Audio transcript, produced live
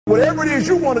Whatever it is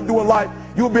you want to do in life,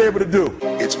 you'll be able to do.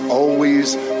 It's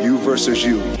always you versus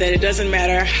you. That it doesn't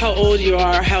matter how old you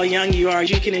are, how young you are,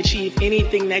 you can achieve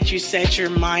anything that you set your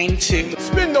mind to.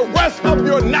 Spend the rest of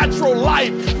your natural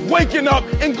life waking up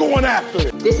and going after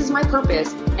it. This is my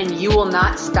purpose, and you will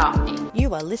not stop me.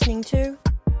 You are listening to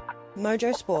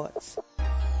Mojo Sports.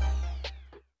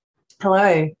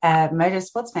 Hello, Mojo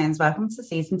Sports fans. Welcome to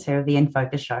Season 2 of the In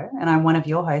Focus Show, and I'm one of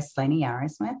your hosts, Lainey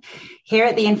Arrowsmith. Here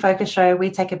at the In Focus Show, we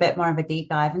take a bit more of a deep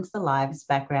dive into the lives,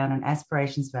 background, and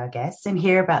aspirations of our guests and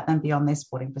hear about them beyond their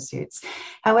sporting pursuits.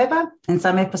 However, in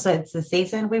some episodes this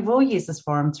season, we will use this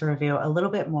forum to reveal a little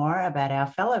bit more about our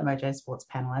fellow Mojo Sports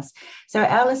panelists, so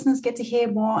our listeners get to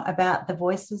hear more about the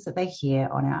voices that they hear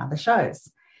on our other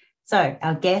shows. So,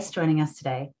 our guest joining us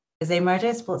today is a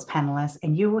Mojo Sports panelist,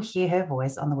 and you will hear her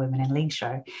voice on the Women in League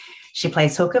show. She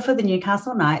plays hooker for the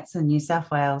Newcastle Knights in New South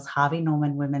Wales Harvey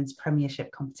Norman Women's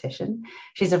Premiership competition.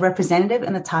 She's a representative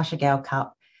in the Tasha Gale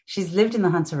Cup. She's lived in the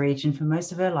Hunter region for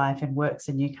most of her life and works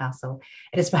in Newcastle.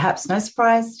 It is perhaps no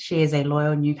surprise she is a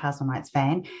loyal Newcastle Knights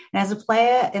fan and as a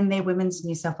player in their Women's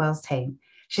New South Wales team.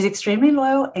 She's extremely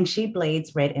loyal and she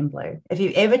bleeds red and blue. If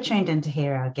you've ever tuned in to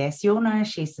hear our guest, you'll know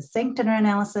she's succinct in her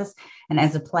analysis and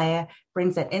as a player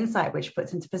brings that insight which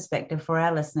puts into perspective for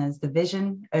our listeners the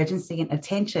vision, urgency and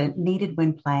attention needed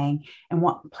when playing and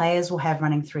what players will have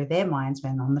running through their minds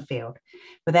when on the field.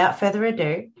 Without further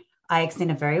ado, I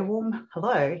extend a very warm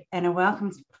hello and a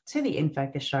welcome to the In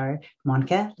Focus Show,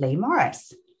 Monica Lee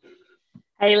Morris.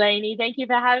 Hey, Lainey. Thank you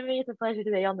for having me. It's a pleasure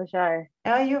to be on the show.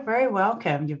 Oh, you're very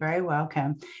welcome. You're very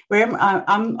welcome.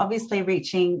 I'm obviously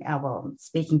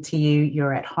speaking to you.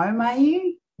 You're at home, are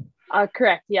you?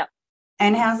 Correct, yeah.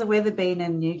 And how's the weather been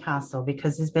in Newcastle?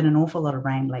 Because there's been an awful lot of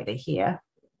rain lately here.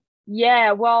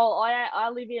 Yeah, well,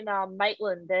 I live in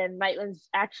Maitland, and Maitland's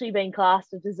actually been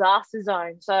classed a disaster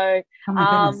zone. So,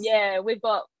 we've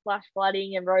got flash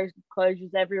flooding and road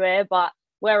closures everywhere, but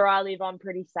where I live, I'm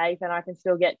pretty safe and I can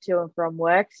still get to and from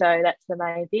work. So that's the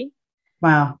main thing.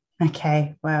 Wow.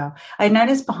 Okay. Wow. I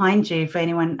noticed behind you, for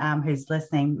anyone who's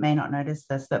listening may not notice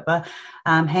this, but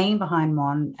hanging behind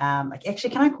Mon, actually,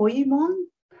 can I call you Mon?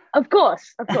 Of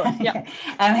course. Yeah.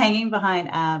 Hanging behind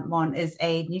Mon is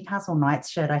a Newcastle Knights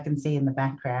shirt I can see in the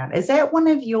background. Is that one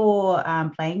of your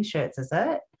playing shirts, is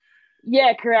it?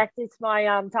 Yeah, correct. It's my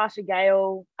Tasha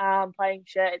Gale playing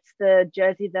shirt. It's the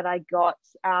jersey that I got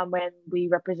when we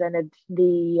represented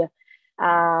the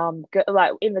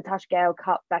in the Tasha Gale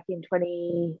Cup back in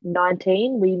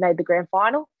 2019. We made the grand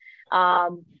final.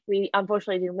 We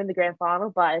unfortunately didn't win the grand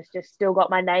final, but it's just still got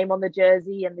my name on the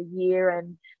jersey and the year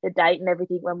and the date and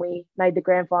everything when we made the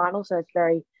grand final. So it's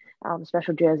very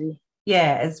special jersey.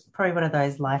 Yeah, it's probably one of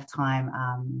those lifetime,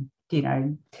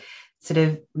 sort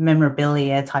of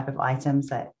memorabilia type of items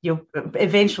that you'll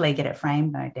eventually get it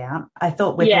framed, no doubt. I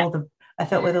thought with all the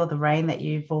rain that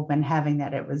you've all been having,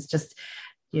 that it was just,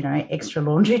 extra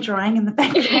laundry drying in the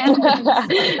background.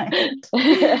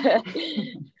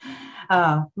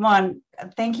 Mon,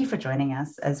 thank you for joining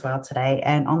us as well today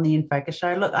and on the In Focus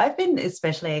Show. Look, I've been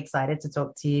especially excited to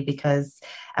talk to you because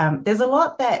there's a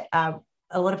lot that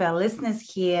a lot of our listeners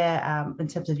hear in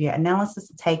terms of your analysis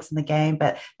and takes in the game,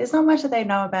 but there's not much that they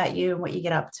know about you and what you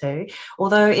get up to.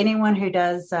 Although anyone who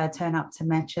does turn up to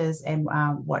matches and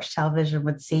watch television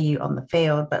would see you on the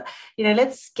field. But,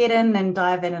 let's get in and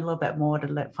dive in a little bit more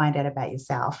to find out about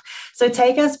yourself. So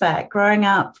take us back, growing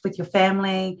up with your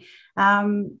family.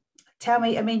 Tell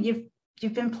me,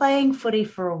 you've been playing footy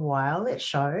for a while, it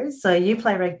shows. So you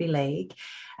play rugby league.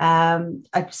 I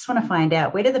just want to find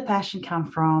out, where did the passion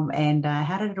come from and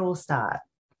how did it all start?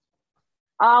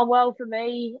 Well, for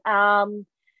me, I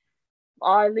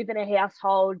live in a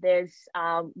household. There's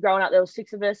growing up, there was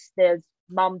 6 of us. There's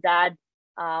mum, dad,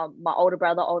 my older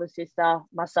brother, older sister,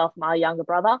 myself, my younger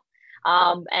brother.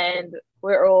 And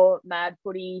we're all mad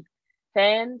footy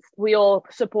fans. We all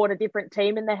support a different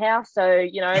team in the house. So,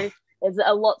 there's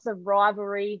lots of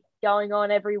rivalry going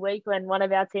on every week when one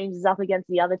of our teams is up against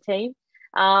the other team.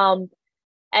 My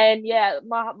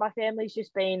family's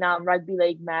just been rugby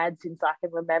league mad since I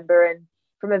can remember, and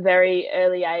from a very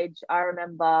early age, I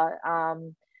remember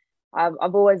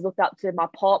I've always looked up to my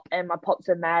pop, and my pop's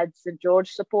a mad St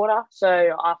George supporter, so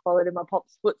I followed in my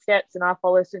pop's footsteps and I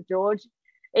follow St George.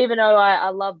 Even though I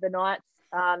love the Knights,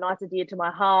 Knights are dear to my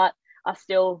heart, I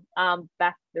still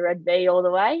back the Red V all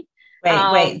the way.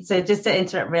 Wait. So just to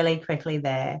interrupt really quickly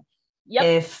there,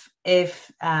 if you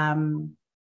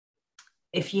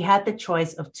had the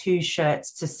choice of 2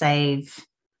 shirts to save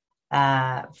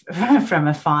from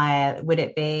a fire, would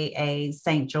it be a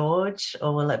St George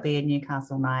or will it be a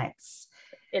Newcastle Knights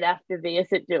It'd have to be a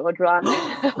St George one.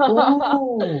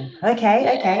 Oh, okay,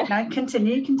 Yeah. okay. No,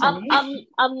 continue.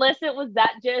 Unless it was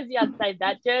that jersey, I'd save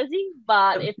that jersey.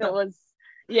 But if it was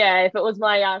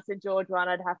my St George one,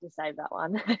 I'd have to save that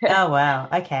one. Oh, wow.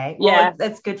 Okay. Well, Yeah.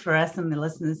 that's good for us and the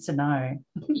listeners to know.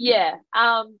 Yeah.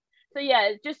 So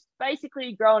yeah, just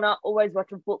basically growing up, always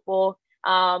watching football.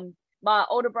 My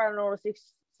older brother and older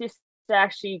sister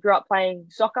actually grew up playing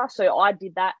soccer, so I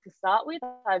did that to start with.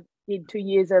 I did 2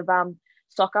 years of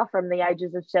soccer from the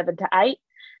ages of 7 to 8,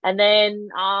 and then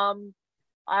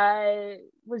I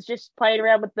was just playing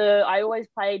around with I always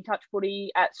played touch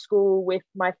footy at school with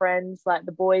my friends, like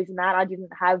the boys and that. I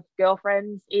didn't have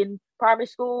girlfriends in primary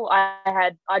school.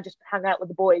 I just hung out with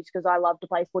the boys because I loved to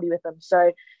play footy with them.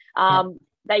 So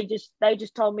they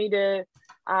just told me to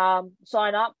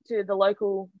sign up to the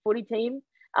local footy team,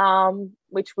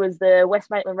 which was the West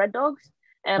Maitland Red Dogs.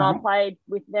 And I played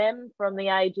with them from the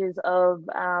ages of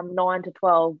 9 to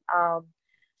 12. So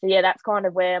yeah, that's kind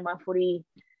of where my footy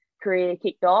career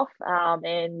kicked off.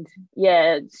 And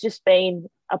yeah, it's just been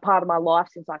a part of my life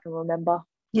since I can remember.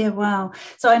 Yeah, wow.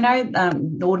 So I know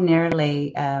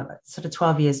ordinarily sort of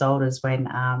 12 years old is when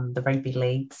the rugby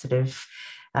league sort of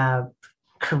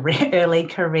early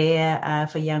career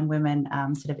for young women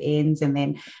sort of ends, and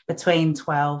then between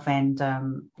 12 and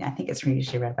I think it's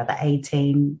usually around about the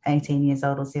 18 years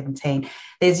old or 17,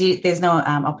 there's no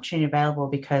opportunity available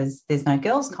because there's no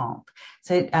girls comp.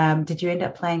 So did you end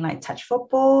up playing like touch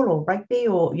football or rugby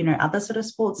or other sort of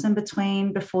sports in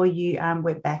between before you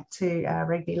went back to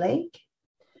rugby league?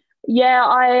 Yeah,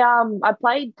 I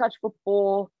played touch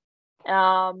football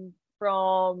from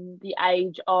the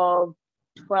age of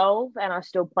 12, and I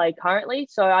still play currently.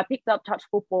 So I picked up touch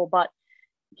football, but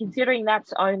considering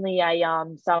that's only a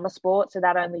summer sport, so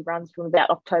that only runs from about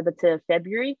October to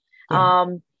February.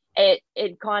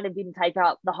 It kind of didn't take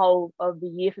up the whole of the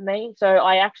year for me. So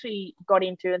I actually got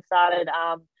into and started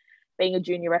being a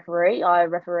junior referee. I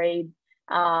refereed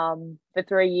for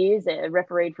 3 years. I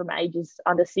refereed from ages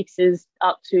under 6s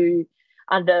up to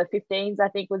under 15s, I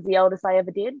think was the eldest I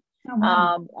ever did. Oh,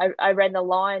 wow. I ran the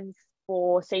lines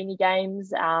for senior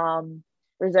games,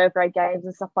 reserve grade games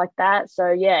and stuff like that.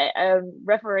 So yeah,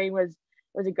 refereeing was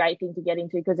a great thing to get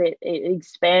into because it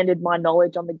expanded my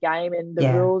knowledge on the game and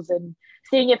the rules, and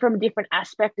seeing it from a different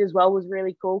aspect as well was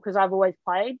really cool because I've always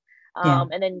played,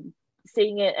 and then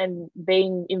seeing it and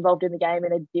being involved in the game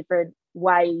in a different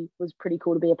way was pretty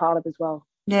cool to be a part of as well.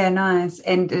 Yeah, nice.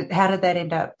 And how did that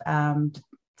end up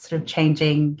sort of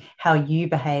changing how you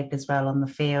behaved as well on the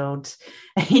field,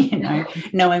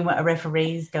 knowing what a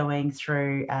referee's going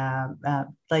through,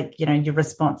 your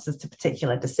responses to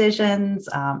particular decisions,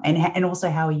 and also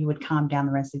how you would calm down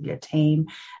the rest of your team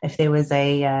if there was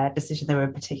a decision they were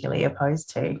particularly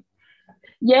opposed to?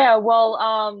 Yeah,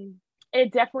 well,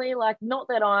 it definitely, not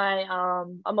that I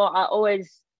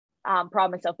always pride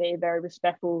myself being a very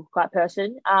respectful type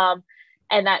person.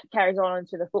 And that carries on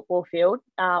into the football field.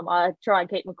 I try and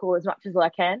keep my cool as much as I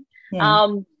can. Yeah.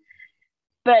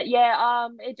 But yeah,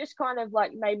 it just kind of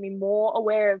made me more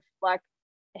aware of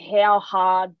how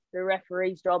hard the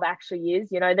referee's job actually is.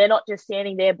 They're not just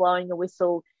standing there blowing a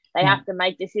whistle. They have to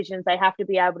make decisions. They have to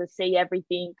be able to see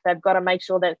everything. They've got to make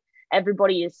sure that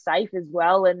everybody is safe as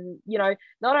well. And,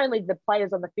 not only the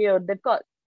players on the field, they've got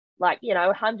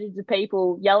hundreds of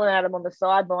people yelling at them on the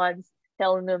sidelines,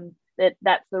 telling them that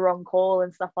that's the wrong call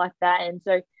and stuff like that. And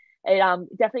so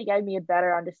it definitely gave me a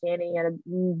better understanding and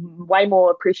a way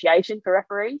more appreciation for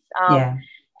referees.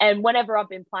 And whenever I've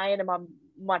been playing and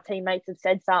my teammates have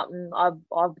said something,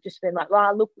 I've just been like,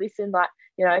 look, listen,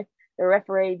 the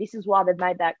referee, this is why they've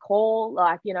made that call.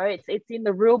 It's in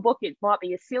the rule book. It might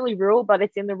be a silly rule, but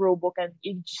it's in the rule book, and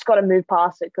you just got to move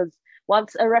past it because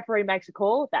once a referee makes a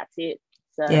call, that's it.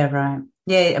 So, yeah, right.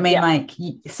 Yeah, I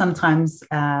mean, sometimes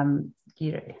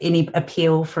any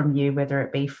appeal from you, whether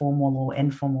it be formal or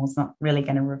informal, is not really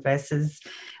going to reverse his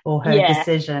or her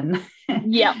decision.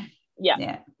 Yeah.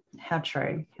 How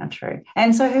true.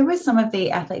 And so who were some of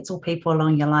the athletes or people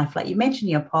along your life? Like you mentioned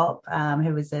your pop,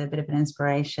 who was a bit of an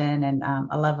inspiration and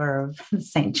a lover of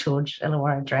St. George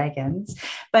Illawarra Dragons.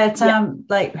 But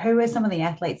who were some of the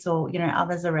athletes or,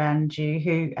 others around you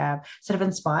who sort of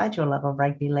inspired your love of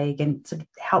rugby league and sort of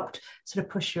helped sort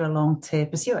of push you along to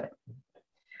pursue it?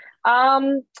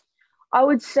 I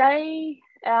would say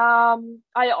I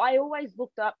always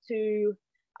looked up to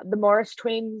the Morris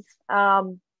twins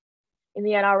in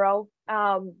the NRL,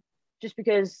 just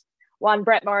because one,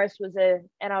 Brett Morris was a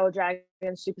NRL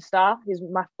Dragons superstar. He's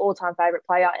my all-time favourite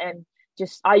player, and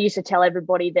I used to tell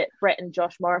everybody that Brett and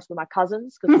Josh Morris were my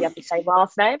cousins because we have the same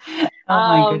last name. Oh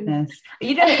my goodness.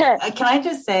 Can I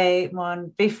just say,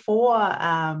 Mon, before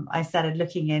I started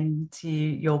looking into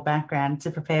your background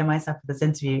to prepare myself for this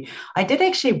interview, I did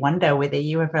actually wonder whether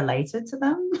you were related to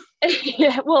them.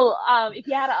 Yeah, well, if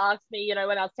you had asked me,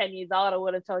 when I was 10 years old, I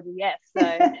would have told you yes. So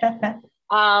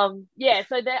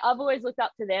I've always looked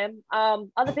up to them.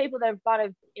 Other people that have kind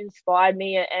of inspired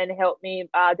me and helped me,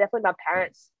 definitely my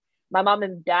parents. My mum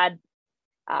and dad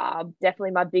are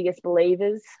definitely my biggest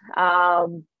believers.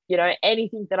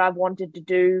 Anything that I've wanted to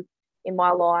do in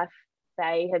my life,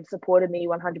 they have supported me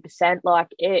 100%. Like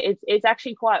it's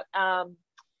actually quite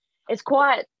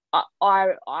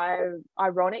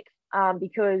ironic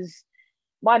because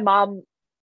my mum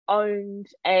owned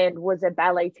and was a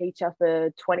ballet teacher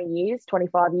for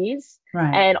 25 years.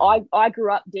 Right. And I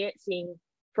grew up dancing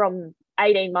from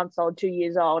 18 months old, 2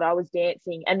 years old. I was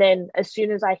dancing. And then as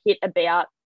soon as I hit about,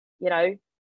 8,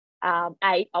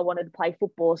 I wanted to play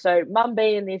football. So mum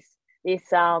being this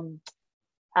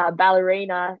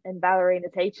ballerina and ballerina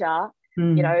teacher,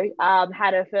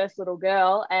 had her first little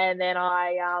girl. And then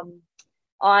I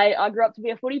grew up to be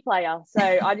a footy player. So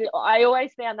I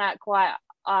always found that quite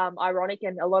ironic,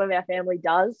 and a lot of our family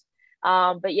does.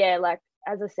 But yeah, like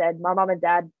as I said, my mum and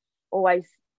dad always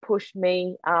pushed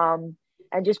me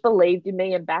and just believed in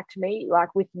me and backed me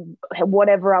like with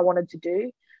whatever I wanted to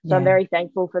do. So I'm very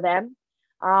thankful for them.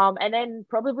 And then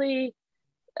probably,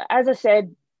 as I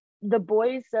said, the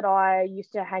boys that I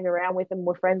used to hang around with and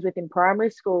were friends with in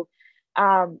primary school,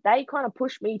 they kind of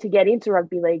pushed me to get into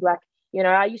rugby league. Like,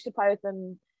 I used to play with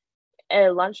them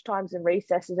at lunchtimes and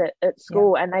recesses at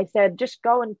school, and they said, just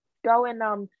go and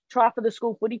try for the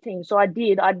school footy team. So I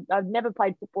did. I've never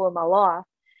played football in my life.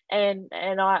 And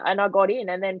I got in,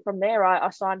 and then from there I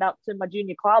signed up to my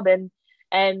junior club, and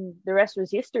the rest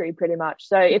was history pretty much.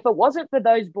 So if it wasn't for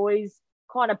those boys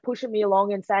kind of pushing me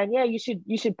along and saying, yeah, you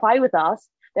should play with us,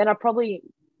 then I probably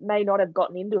may not have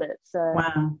gotten into it. So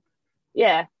wow.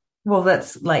 Yeah. Well,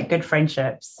 that's like good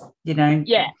friendships,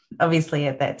 Yeah. Obviously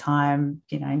at that time,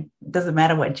 it doesn't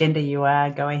matter what gender you are,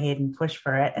 go ahead and push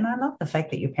for it. And I love the fact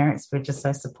that your parents were just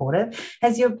so supportive.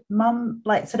 Has your mum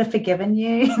sort of forgiven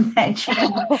you that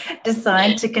you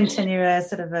decide to continue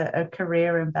a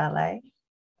career in ballet?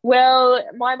 Well,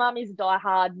 my mum is a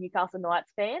diehard Newcastle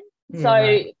Knights fan. Yeah, so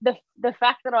right. the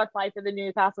fact that I play for the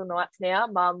Newcastle Knights now,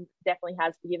 mum definitely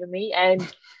has forgiven me. And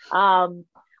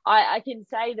I can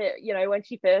say that,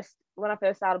 when I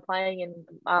first started playing and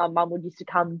mum would used to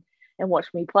come and watch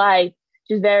me play,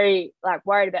 she was very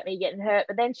worried about me getting hurt.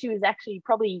 But then she was actually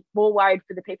probably more worried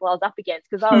for the people I was up against,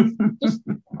 because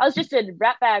I was just a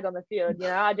rat bag on the field.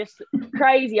 I just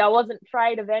crazy. I wasn't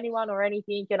afraid of anyone or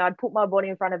anything, and I'd put my body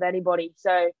in front of anybody.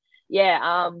 So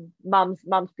yeah, mum's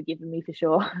forgiven me for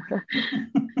sure.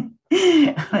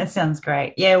 That sounds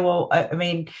great. Yeah, well, I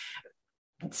mean,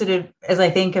 sort of as I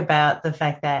think about the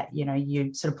fact that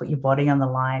you sort of put your body on the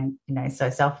line so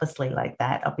selflessly like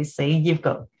that, obviously you've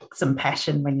got some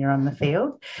passion when you're on the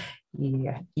field.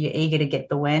 You're eager to get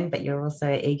the win, but you're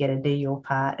also eager to do your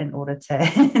part in order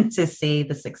to to see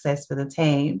the success for the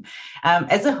team.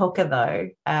 As a hooker though,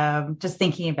 just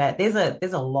thinking about there's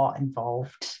a lot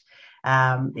involved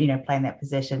playing that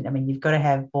position. I mean, you've got to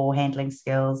have ball handling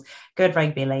skills, good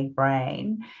rugby league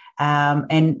brain.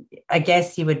 And I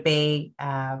guess you would be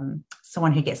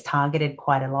someone who gets targeted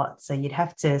quite a lot. So you'd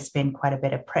have to spend quite a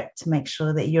bit of prep to make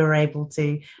sure that you're able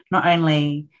to not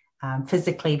only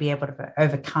physically be able to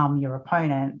overcome your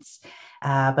opponents,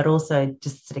 but also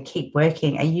just sort of keep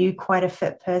working. Are you quite a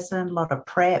fit person? A lot of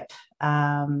prep,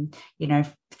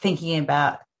 thinking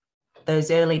about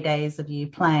those early days of you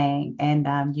playing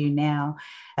and you now,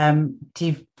 do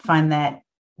you find that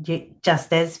you're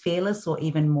just as fearless or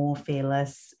even more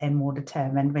fearless and more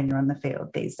determined when you're on the field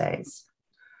these days?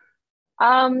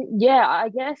 Yeah, I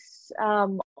guess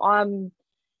I've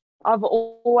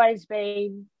always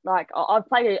been I've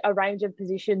played a range of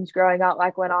positions growing up.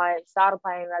 Like when I started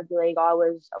playing rugby league, I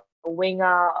was a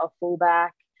winger, a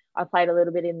fullback. I played a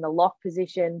little bit in the lock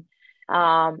position.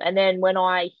 And then when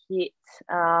I hit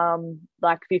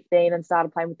 15 and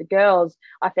started playing with the girls,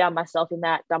 I found myself in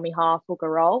that dummy half hooker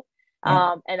role.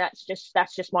 Yeah. And that's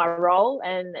just my role,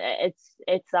 and it's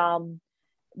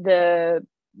the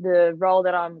role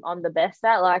that I'm the best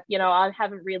at. I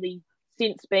haven't really,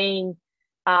 since being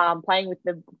playing with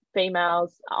the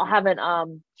females, I haven't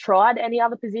tried any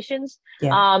other positions.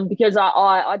 Yeah. Because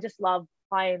I just love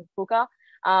playing hooker.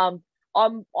 I'm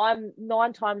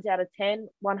 9 times out of 10,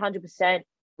 100%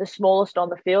 the smallest on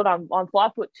the field. I'm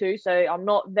 5'2", so I'm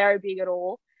not very big at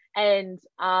all. And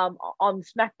I'm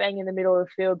smack bang in the middle of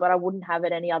the field, but I wouldn't have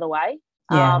it any other way.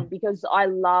 because I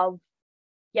love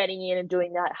getting in and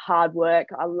doing that hard work.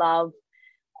 I love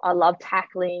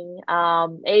tackling.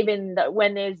 Even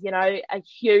when there's, a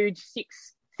huge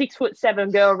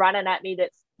 6'7" girl running at me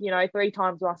that's, 3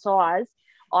 times my size.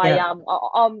 I'm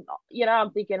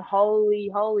thinking,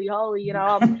 holy,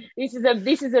 this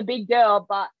is a big girl,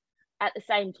 but at the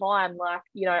same time,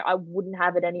 I wouldn't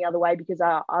have it any other way, because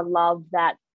I love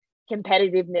that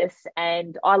competitiveness,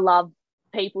 and I love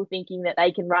people thinking that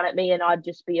they can run at me and I'd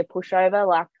just be a pushover.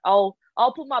 Like, I'll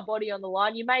put my body on the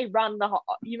line. You may run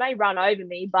over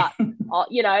me, but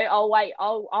I'll wait.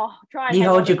 I'll try and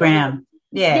hold your ground.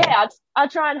 I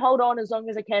try and hold on as long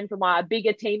as I can for my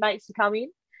bigger teammates to come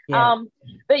in. Yeah.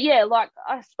 But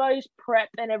I suppose prep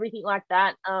and everything like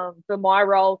that, for my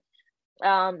role,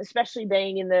 especially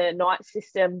being in the night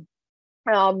system,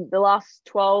 the last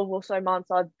 12 or so months,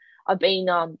 I've been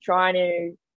trying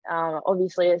to,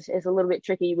 obviously it's a little bit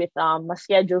tricky with my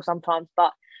schedule sometimes,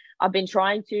 but I've been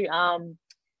trying to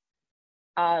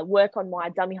work on my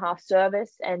dummy half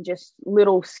service and just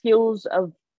little skills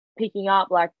of picking up,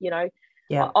 I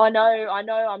know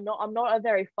I'm not a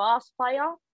very fast player,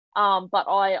 but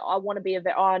I want to be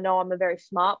I know I'm a very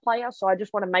smart player, so I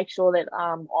just want to make sure that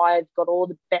I've got all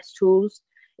the best tools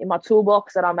in my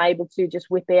toolbox that I'm able to just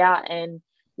whip out, and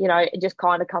it just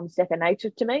kind of comes second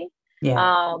nature to me.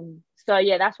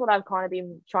 That's what I've kind of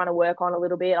been trying to work on a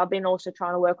little bit. I've been also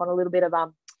trying to work on a little bit of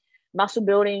muscle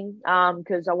building,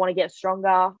 because I want to get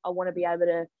stronger. I want to be able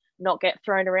to not get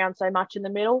thrown around so much in the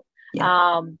middle.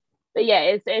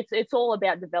 It's all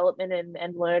about development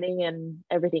and learning and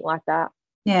everything like that.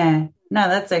 No,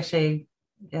 that's actually,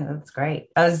 that's great.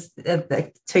 I was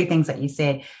the 2 things that you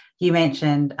said. You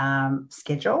mentioned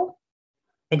schedule,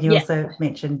 and you also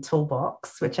mentioned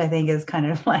toolbox, which I think is kind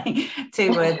of like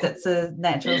 2 words. That's a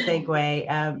natural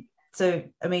segue. So,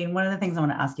 I mean, one of the things I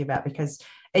want to ask you about, because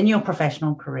in your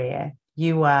professional career,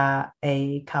 you are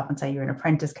a carpenter, you're an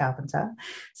apprentice carpenter.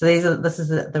 So this is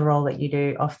the role that you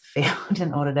do off the field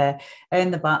in order to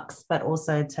earn the bucks, but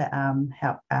also to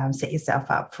help set yourself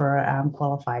up for a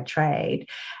qualified trade.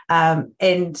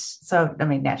 And so, I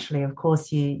mean, naturally, of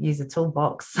course, you use a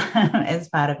toolbox as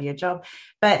part of your job.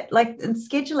 But in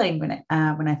scheduling,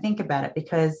 when I think about it,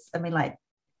 because, I mean,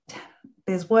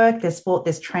 there's work, there's sport,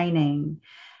 there's training.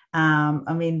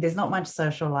 There's not much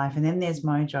social life, and then there's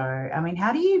Mojo. I mean,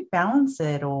 how do you balance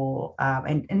it all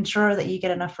and ensure that you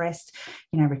get enough rest,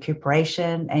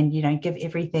 recuperation, and, give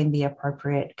everything the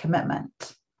appropriate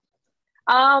commitment?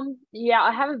 I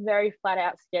have a very flat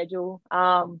out schedule.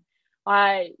 A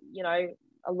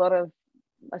lot of,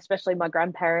 especially my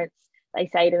grandparents, they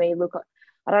say to me, look,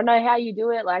 I don't know how you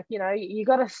do it. You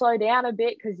got to slow down a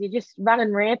bit because you're just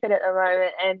running rampant at the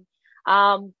moment. And,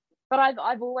 but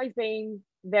I've always been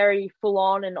very full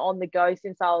on and on the go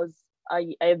since I was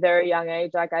a very young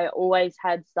age. I always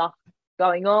had stuff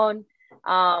going on,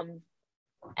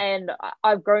 and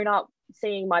I've grown up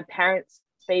seeing my parents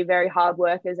be very hard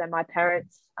workers, and my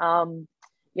parents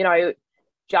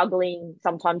juggling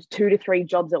sometimes 2 to 3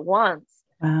 jobs at once.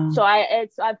 Wow. So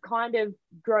I've kind of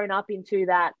grown up into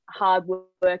that hard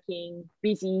working,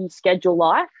 busy schedule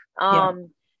life, and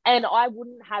I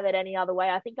wouldn't have it any other way.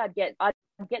 I think I'd get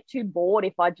too bored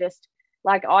if I just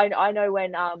I know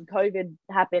when COVID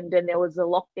happened and there was the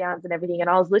lockdowns and everything, and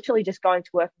I was literally just going to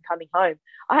work and coming home.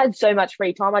 I had so much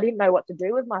free time. I didn't know what to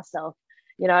do with myself,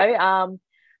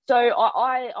 So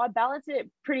I balance it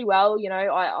pretty well.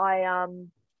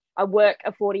 I work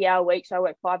a 40-hour week, so I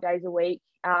work 5 days a week.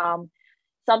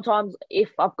 Sometimes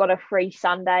if I've got a free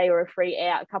Sunday or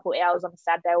a couple of hours on a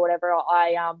Saturday or whatever,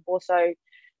 I also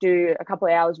do a couple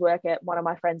of hours work at one of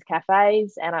my friends'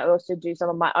 cafes, and I also do some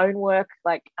of my own work,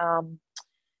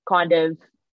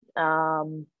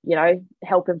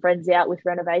 helping friends out with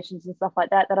renovations and stuff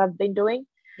like that I've been doing.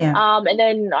 And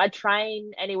then I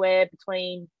train anywhere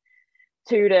between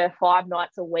 2 to 5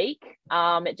 nights a week.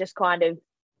 It just kind of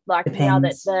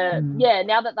depends.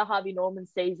 now that the Harvey Norman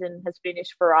season has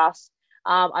finished for us,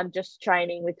 I'm just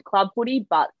training with club footy,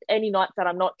 but any nights that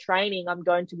I'm not training, I'm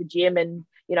going to the gym and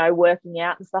working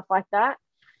out and stuff like that.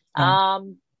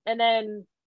 And then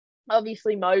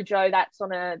obviously Mojo,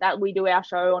 that we do our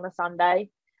show on a Sunday,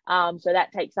 so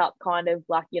that takes up kind of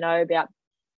about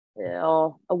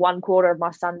a 1/4 of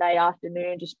my Sunday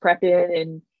afternoon, just prepping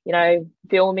and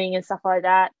filming and stuff like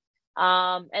that.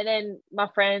 And then my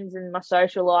friends and my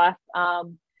social life, I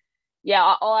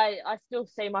still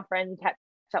see my friends, catch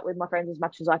up with my friends as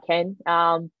much as I can,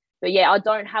 but I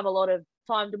don't have a lot of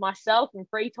time to myself and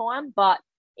free time. But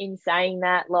in saying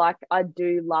that, I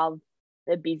do love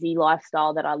the busy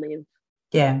lifestyle that I live.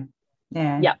 Yeah.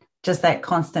 just that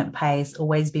constant pace,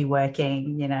 always be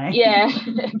working, Yeah. Yeah.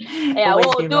 Always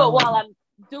Well, be do rolling.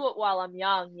 it while I'm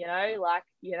young, like,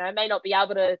 may not be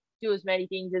able to do as many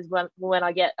things as when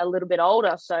I get a little bit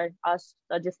older. So I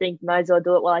just think may as well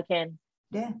do it while I can.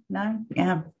 Yeah, no,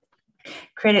 yeah.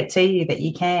 Credit to you that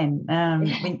you can.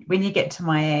 When you get to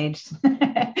my age,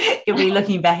 you'll be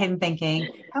looking back and thinking,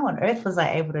 how on earth was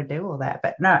I able to do all that?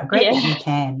 But no, great that you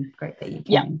can. Great that you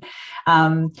can.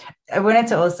 I wanted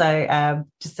to also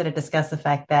just sort of discuss the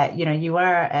fact that, you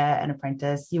are an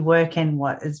apprentice. You work in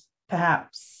what is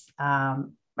perhaps,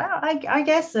 I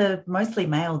guess, a mostly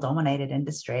male-dominated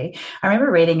industry. I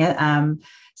remember reading a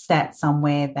stat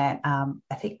somewhere that I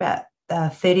think about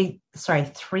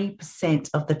 3%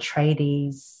 of the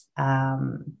tradies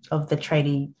of the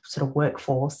tradie sort of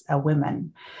workforce are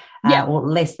women. Or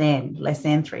less than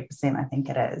 3%, I think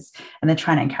it is, and they're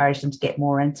trying to encourage them to get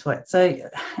more into it. So,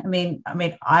 I mean,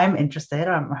 I'm interested.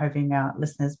 I'm hoping our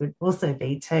listeners would also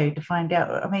be too, to find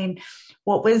out. I mean,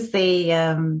 what was the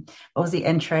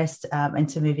interest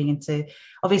into moving into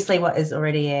obviously what is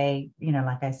already a,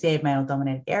 like I said,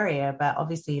 male-dominated area, but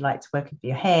obviously you like to work with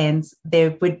your hands.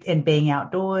 And being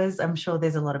outdoors, I'm sure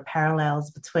there's a lot of parallels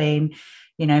between,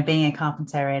 being a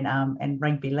carpenter and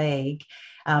rugby league.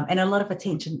 And a lot of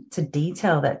attention to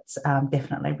detail that's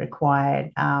definitely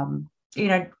required.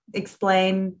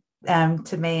 Explain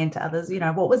to me and to others,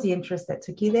 what was the interest that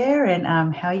took you there, and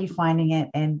how are you finding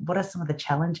it, and what are some of the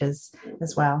challenges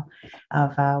as well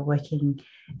of working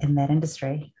in that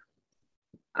industry?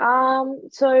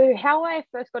 So how I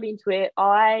first got into it,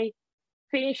 I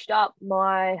finished up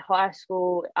my high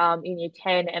school in year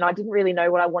 10, and I didn't really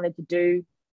know what I wanted to do.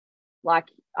 Like,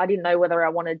 I didn't know whether I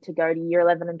wanted to go to year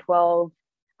 11 and 12.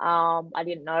 I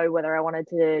didn't know whether I wanted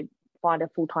to find a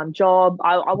full-time job.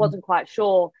 I wasn't quite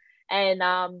sure. And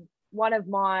one of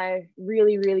my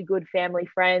really, really good family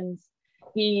friends,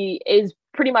 he is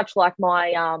pretty much like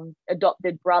my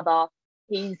adopted brother.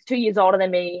 He's 2 years older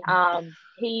than me.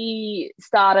 He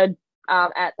started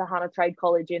at the Hunter Trade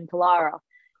College in Talara,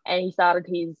 and he started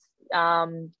his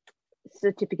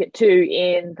certificate 2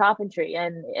 in carpentry,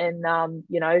 and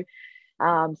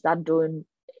started doing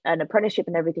an apprenticeship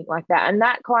and everything like that. And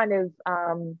that kind of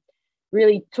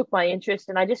really took my interest,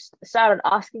 and I just started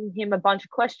asking him a bunch of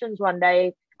questions one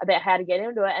day about how to get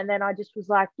into it. And then I just was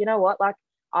like, you know what, like,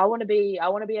 I want to be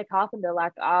a carpenter.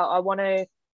 Like, I want to,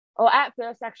 or at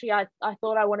first actually I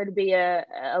thought I wanted to be a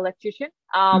electrician.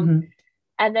 And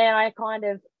then I kind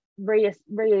of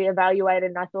reevaluated,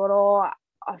 and I thought,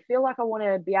 I feel like I want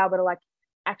to be able to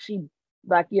actually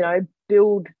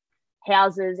build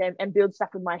houses and build stuff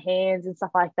with my hands and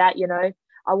stuff like that.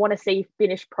 I want to see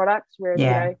finished products,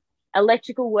 whereas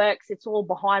electrical works, it's all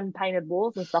behind painted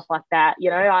walls and stuff like that.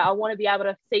 I want to be able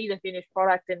to see the finished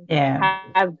product and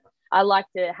I like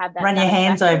to have that. Run your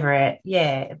hands over it.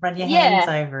 Yeah. Run your hands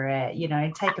over it.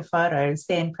 Take a photo,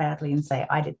 stand proudly and say,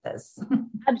 I did this.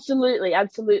 Absolutely. I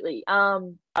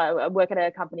work at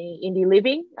a company, Indie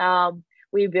Living.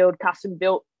 We build custom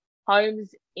built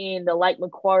homes in the Lake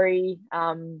Macquarie,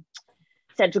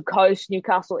 Central Coast,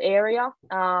 Newcastle area.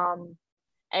 And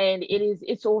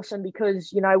it's awesome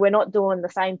because, we're not doing the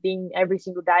same thing every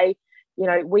single day.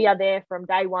 We are there from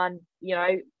day one,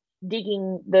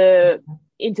 digging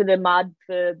into the mud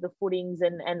for the footings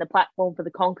and the platform for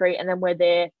the concrete. And then we're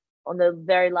there on the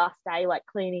very last day,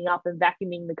 cleaning up and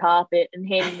vacuuming the carpet and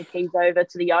handing the keys over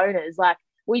to the owners.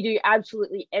 We do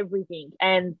absolutely everything.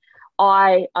 And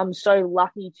I am so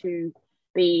lucky to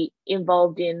be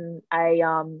involved in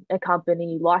a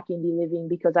company like Indie Living,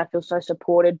 because I feel so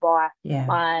supported by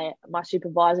my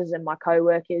supervisors and my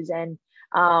co-workers, and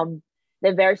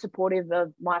they're very supportive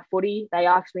of my footy. They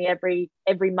ask me every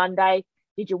Monday,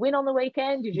 did you win on the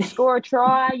weekend? Did you score a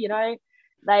try?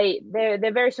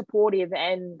 They're very supportive,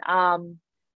 and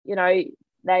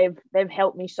they've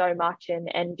helped me so much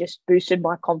and just boosted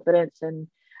my confidence. And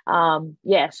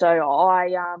so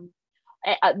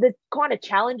the kind of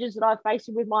challenges that I've faced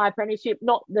with my apprenticeship,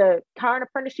 not the current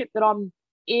apprenticeship that I'm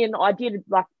in, I did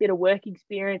a bit of work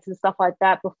experience and stuff like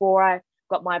that before I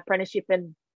got my apprenticeship,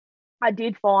 and I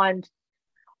did find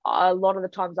a lot of the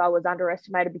times I was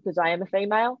underestimated because I am a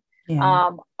female.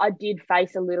 I did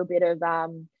face a little bit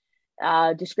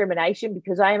of discrimination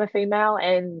because I am a female,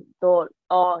 and thought,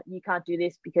 oh, you can't do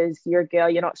this because you're a girl,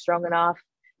 you're not strong enough,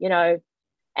 and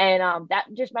that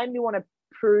just made me want to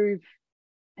prove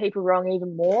people wrong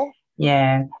even more.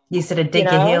 You sort of dig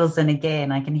your heels in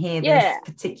again. I can hear this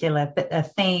particular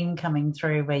theme coming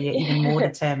through where you're even more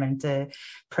determined to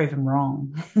prove them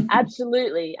wrong.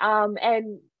 Absolutely.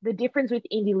 And the difference with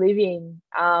Indie Living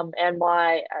and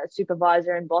my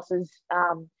supervisor and bosses,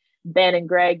 Ben and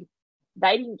Greg,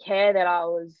 they didn't care that I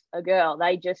was a girl.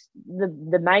 They just,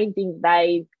 the main thing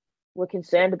they were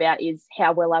concerned about is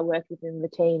how well I worked within the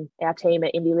team, our team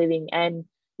at Indie Living. And,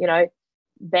 you know,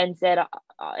 Ben said,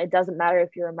 it doesn't matter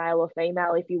if you're a male or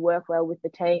female, if you work well with the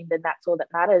team, then that's all that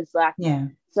matters. Like, yeah.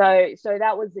 So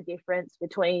that was the difference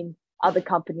between other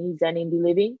companies and Indie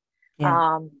Living.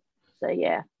 Yeah. So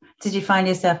yeah. Did you find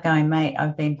yourself going, mate,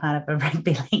 I've been part of a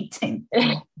rugby league team?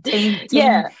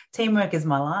 Teamwork is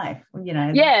my life. You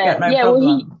know, yeah, got no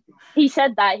problem. Well, he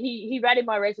said that. He read in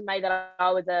my resume that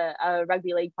I was a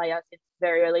rugby league player since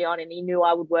very early on, and he knew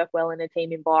I would work well in a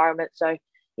team environment. So,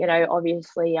 you know,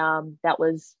 obviously, that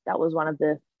was one of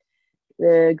the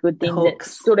good things that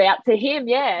stood out to him.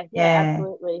 Yeah,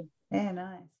 absolutely. Yeah,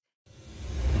 nice.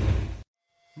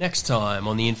 Next time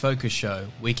on the In Focus show,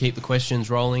 we keep the questions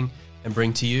rolling and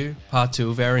bring to you part 2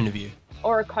 of our interview.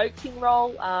 Or a coaching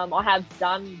role. I have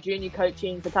done junior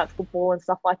coaching for touch football and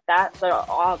stuff like that. So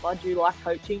I do like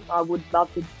coaching. I would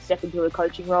love to step into a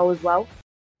coaching role as well.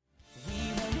 We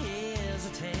won't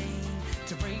hesitate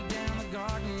to break down the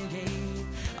garden gate.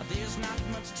 There's not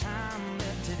much time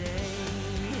left today.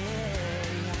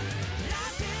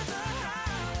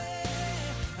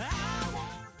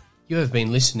 You have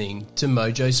been listening to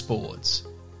Mojo Sports.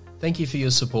 Thank you for your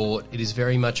support. It is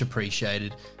very much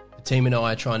appreciated. The team and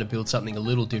I are trying to build something a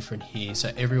little different here,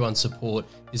 so everyone's support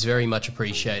is very much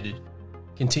appreciated.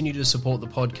 Continue to support the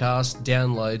podcast,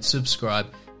 download, subscribe,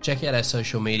 check out our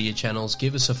social media channels,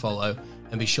 give us a follow,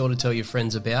 and be sure to tell your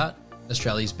friends about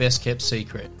Australia's best kept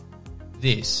secret.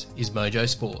 This is Mojo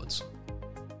Sports.